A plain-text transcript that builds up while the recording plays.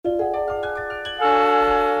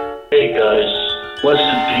Blessed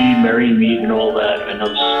be, Mary Mead, and all that. I know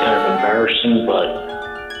this is kind of embarrassing, but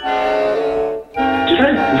did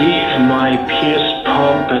I leave my PS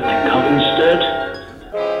pump at the Covenstead?